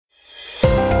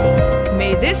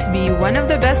this be one of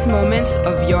the best moments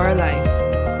of your life?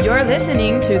 You're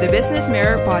listening to the Business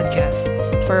Mirror Podcast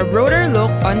for a broader look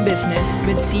on business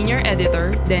with Senior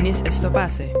Editor Dennis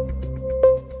Estopase.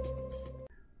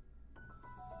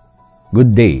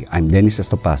 Good day, I'm Dennis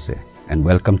Estopase, and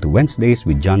welcome to Wednesdays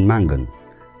with John Mangun,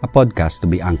 a podcast to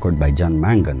be anchored by John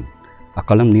Mangun, a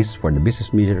columnist for the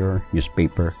Business Mirror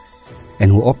newspaper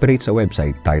and who operates a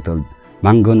website titled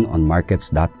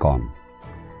mangunonmarkets.com.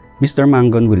 Mr.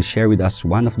 Mangun will share with us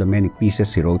one of the many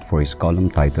pieces he wrote for his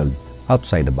column titled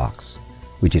Outside the Box,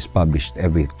 which is published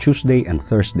every Tuesday and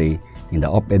Thursday in the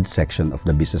op-ed section of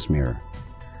the Business Mirror.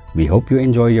 We hope you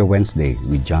enjoy your Wednesday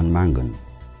with John Mangun.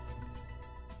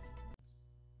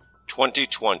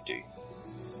 2020.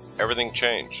 Everything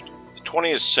changed. The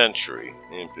 20th century,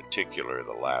 in particular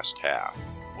the last half,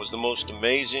 was the most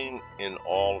amazing in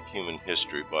all of human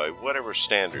history by whatever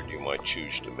standard you might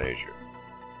choose to measure.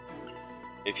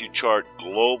 If you chart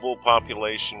global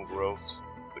population growth,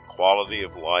 the quality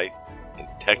of life, and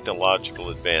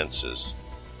technological advances,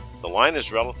 the line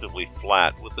is relatively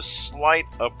flat with a slight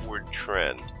upward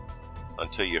trend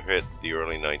until you hit the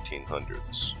early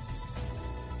 1900s.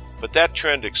 But that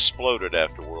trend exploded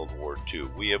after World War II.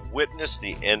 We have witnessed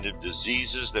the end of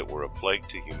diseases that were a plague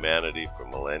to humanity for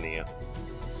millennia.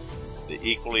 The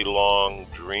equally long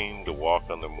dream to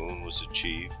walk on the moon was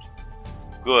achieved.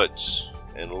 Goods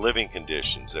and living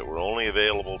conditions that were only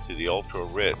available to the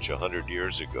ultra-rich 100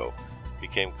 years ago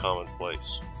became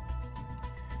commonplace.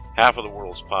 Half of the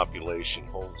world's population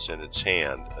holds in its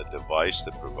hand a device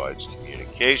that provides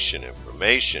communication,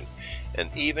 information, and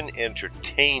even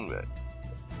entertainment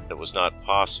that was not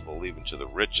possible even to the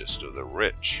richest of the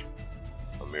rich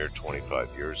a mere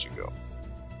 25 years ago.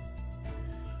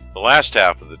 The last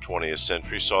half of the 20th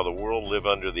century saw the world live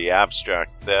under the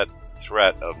abstract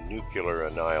threat of nuclear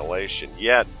annihilation,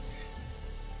 yet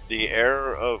the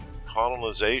era of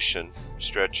colonization,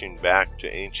 stretching back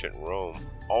to ancient Rome,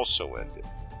 also ended.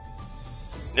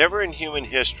 Never in human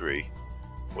history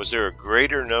was there a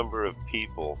greater number of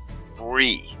people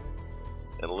free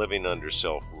and living under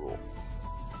self-rule.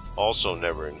 Also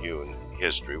never in human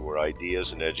history were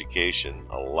ideas and education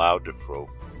allowed to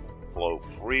flow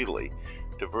freely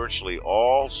to virtually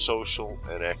all social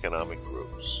and economic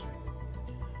groups.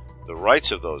 The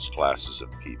rights of those classes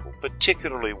of people,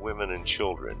 particularly women and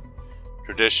children,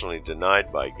 traditionally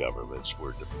denied by governments,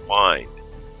 were defined,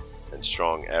 and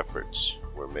strong efforts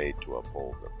were made to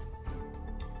uphold them.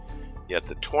 Yet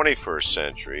the 21st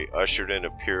century ushered in a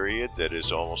period that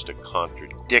is almost a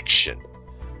contradiction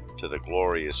to the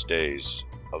glorious days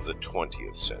of the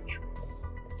 20th century.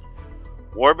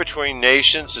 War between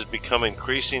nations has become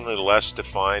increasingly less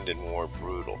defined and more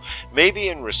brutal. Maybe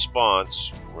in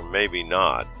response, or maybe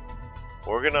not,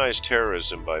 organized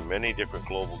terrorism by many different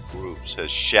global groups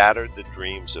has shattered the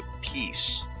dreams of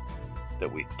peace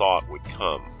that we thought would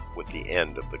come with the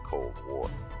end of the Cold War.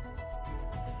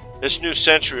 This new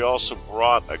century also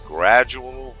brought a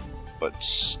gradual but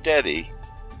steady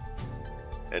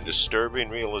and disturbing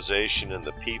realization in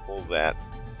the people that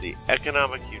the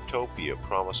economic utopia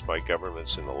promised by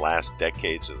governments in the last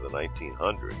decades of the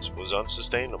 1900s was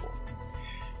unsustainable,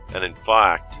 and in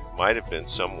fact might have been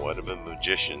somewhat of a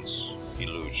magician's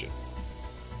illusion.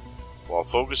 While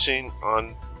focusing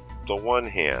on the one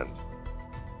hand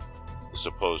the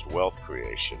supposed wealth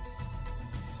creation,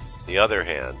 the other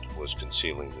hand was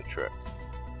concealing the trick.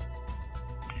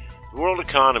 The world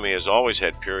economy has always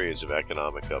had periods of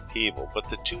economic upheaval, but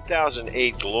the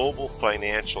 2008 global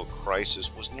financial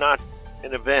crisis was not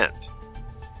an event.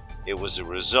 It was a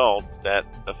result that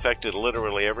affected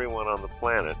literally everyone on the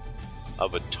planet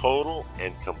of a total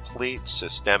and complete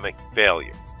systemic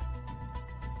failure.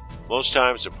 Most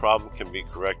times the problem can be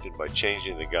corrected by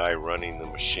changing the guy running the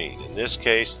machine. In this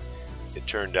case, it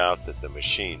turned out that the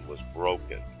machine was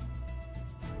broken,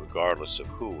 regardless of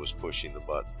who was pushing the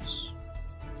buttons.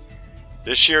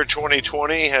 This year,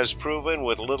 2020, has proven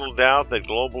with little doubt that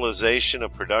globalization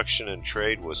of production and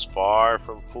trade was far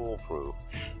from foolproof,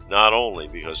 not only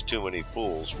because too many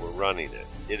fools were running it.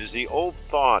 It is the old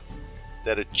thought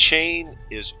that a chain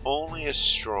is only as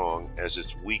strong as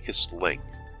its weakest link.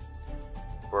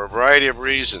 For a variety of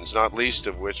reasons, not least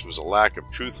of which was a lack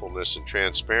of truthfulness and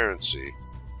transparency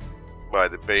by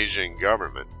the Beijing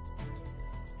government,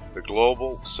 the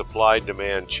global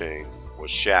supply-demand chain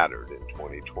was shattered in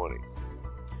 2020.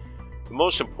 The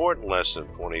most important lesson of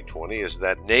 2020 is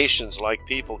that nations, like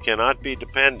people, cannot be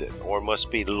dependent, or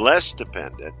must be less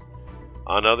dependent,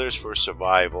 on others for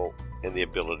survival and the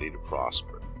ability to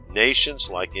prosper. Nations,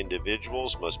 like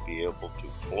individuals, must be able to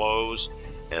close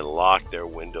and lock their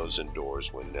windows and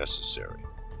doors when necessary.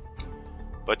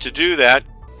 But to do that,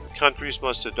 countries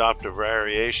must adopt a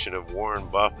variation of Warren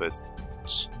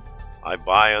Buffett's "I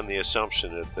buy on the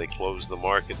assumption that they close the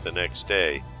market the next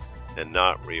day and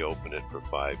not reopen it for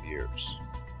 5 years."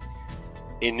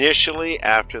 Initially,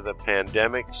 after the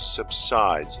pandemic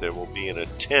subsides, there will be an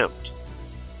attempt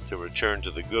to return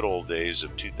to the good old days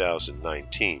of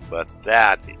 2019, but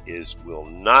that will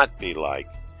not be like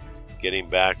getting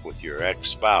back with your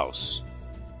ex-spouse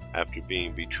after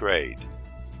being betrayed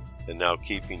and now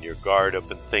keeping your guard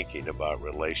up and thinking about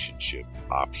relationship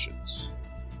options.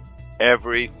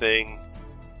 Everything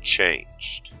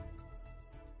changed.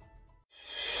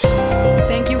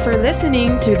 Thank you for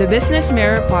listening to the Business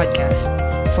Mirror podcast.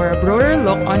 For a broader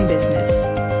look on business,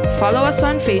 follow us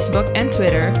on Facebook and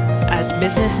Twitter at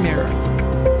Business Mirror.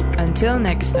 Until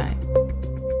next time.